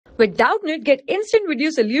With Doubtnut, get instant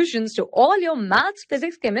video solutions to all your maths,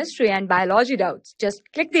 physics, chemistry, and biology doubts. Just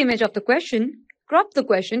click the image of the question, crop the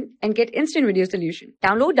question, and get instant video solution.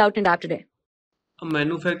 Download Doubtnut app today. A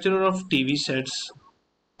manufacturer of TV sets.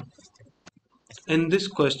 In this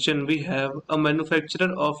question, we have a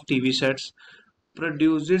manufacturer of TV sets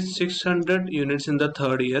produces 600 units in the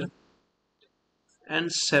third year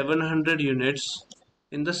and 700 units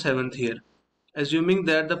in the seventh year. Assuming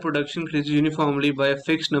that the production increases uniformly by a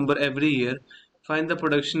fixed number every year, find the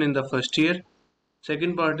production in the first year.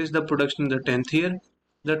 Second part is the production in the 10th year,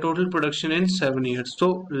 the total production in 7 years.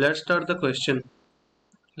 So let's start the question.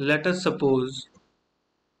 Let us suppose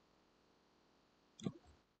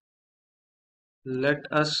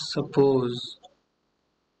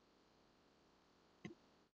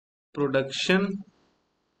production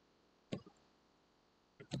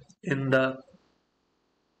in the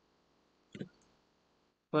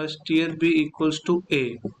first year be equals to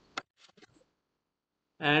A,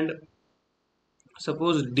 and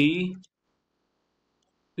suppose D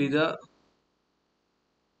be the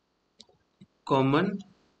common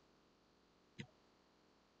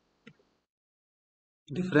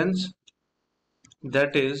difference,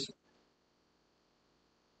 that is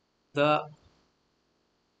the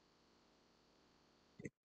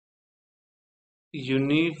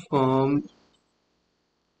uniform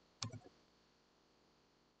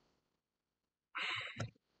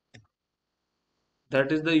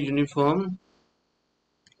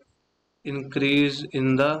increase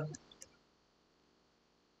in the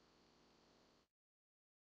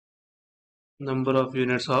number of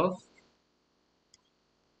units of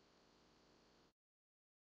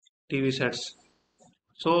TV sets.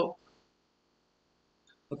 So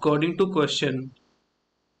according to question,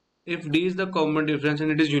 if D is the common difference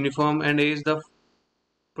and it is uniform and A is the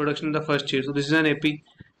production in the first year, so this is an AP,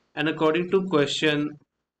 and according to question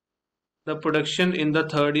the production in the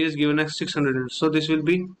third year is given as 600 units, so this will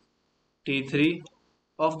be T3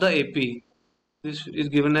 of the AP. This is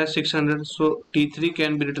given as 600, so T3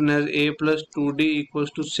 can be written as A plus 2D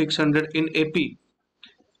equals to 600 in AP.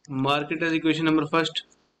 Mark it as equation number first.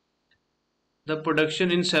 The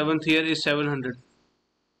production in 7th year is 700,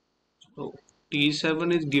 so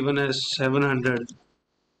T7 is given as 700,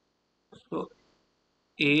 so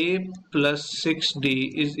A plus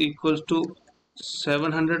 6D is equals to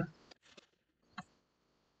 700.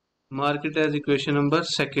 Mark it as equation number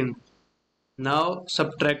second. Now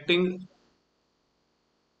subtracting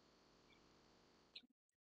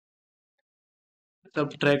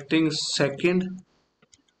second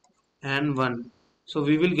and 1, so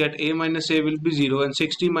we will get A minus A will be 0 and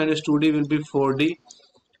 6D minus 2D will be 4D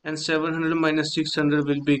and 700 minus 600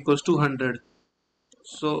 will be equals to 100.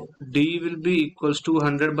 So D will be equals to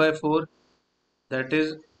 100 by 4, that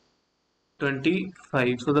is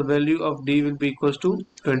 25. So the value of D will be equals to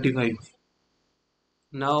 25.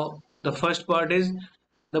 Now the first part is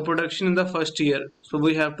the production in the first year, so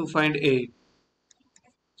we have to find A.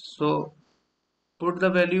 So put the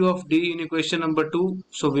value of D in equation number 2,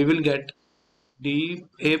 so we will get D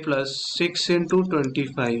A plus 6 into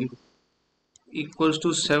 25 equals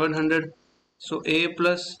to 700. So A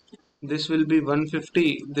plus this will be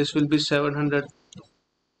 150, this will be 700,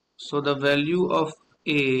 so the value of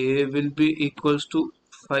A will be equals to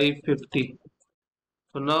 550.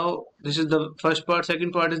 So now this is the first part.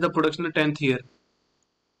 Second part is the production in the 10th year,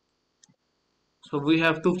 so we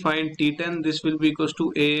have to find T10. This will be equals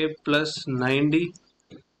to A plus 90,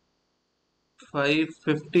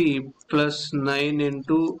 550 plus 9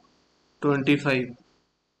 into 25,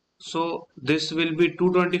 so this will be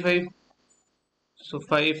 225. So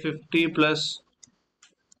 550 plus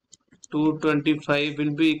 225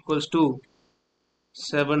 will be equals to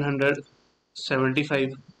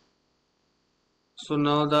 775. So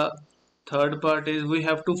now the third part is we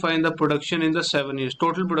have to find the production in the 7 years,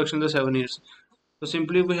 total production in the 7 years. So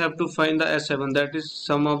simply we have to find the S7, that is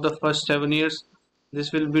sum of the first 7 years.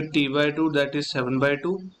 This will be T by 2, that is 7 by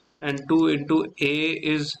 2, and 2 into A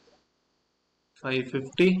is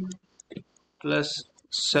 550 plus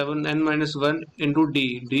 7n minus 1 into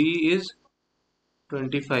D is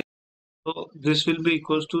 25. So this will be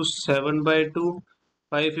equals to 7 by 2,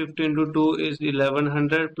 550 into 2 is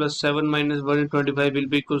 1100 plus 7 minus 1 into 25 will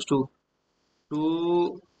be equals to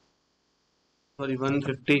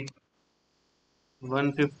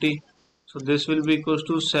 150. So this will be equals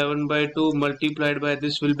to 7 by 2 multiplied by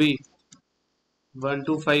this will be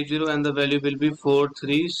 1250 and the value will be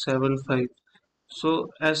 4375. So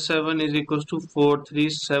S7 is equals to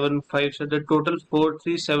 4375. So the total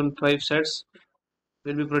 4375 sets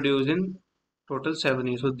will be produced in total 7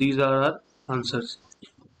 years. So these are our answers.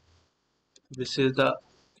 This is the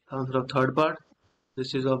answer of third part.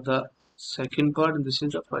 This is of the second part, and this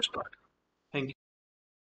is the first part. Thank you.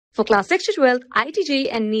 For class 6 to 12, IIT JEE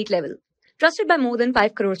and NEET level. Trusted by more than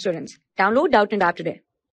 5 crore students. Download Doubtnut app today.